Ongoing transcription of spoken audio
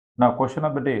Now question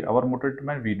of the day, our motor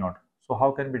determine V naught. So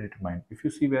how can we determine? If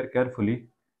you see very carefully,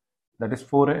 that is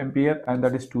 4 ampere and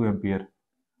that is 2 ampere.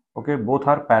 Okay, both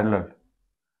are parallel.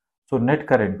 So net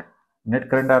current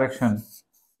direction,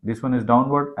 this one is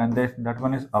downward and that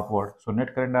one is upward. So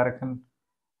net current direction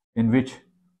in which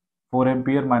 4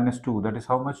 ampere minus 2, that is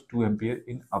how much? 2 ampere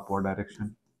in upward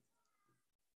direction.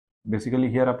 Basically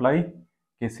here apply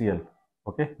KCL.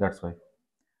 Okay, that's why.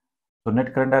 So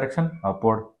net current direction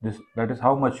upward, that is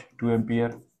how much? 2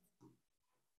 ampere.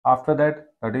 After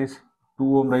that is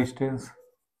 2 ohm resistance.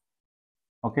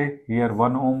 Okay, here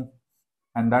 1 ohm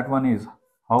and that one is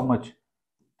how much?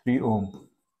 3 ohm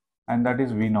and that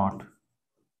is V naught.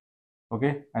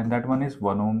 Okay, and that one is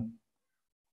 1 ohm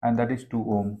and that is 2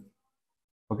 ohm.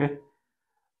 Okay,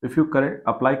 if you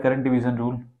apply current division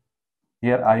rule,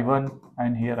 here I1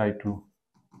 and here I2.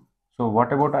 So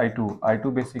what about I2?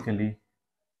 I2 basically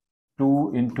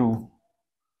 2 into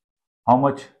how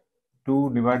much?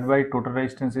 2 divided by total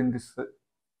resistance in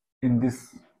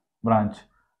this branch.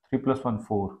 3 plus 1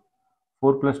 4,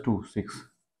 4 plus 2 6.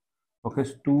 Okay,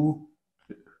 so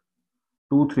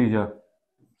 2 3 ja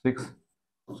 6,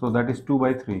 so that is 2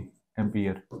 by 3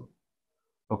 ampere.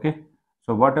 Okay,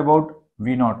 so what about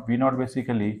V naught? V naught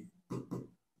basically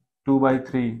 2 by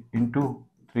 3 into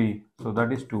 3, so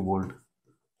that is 2 volt.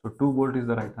 So 2 volt is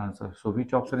the right answer. So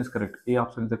which option is correct? A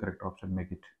option is the correct option.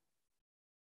 Make it.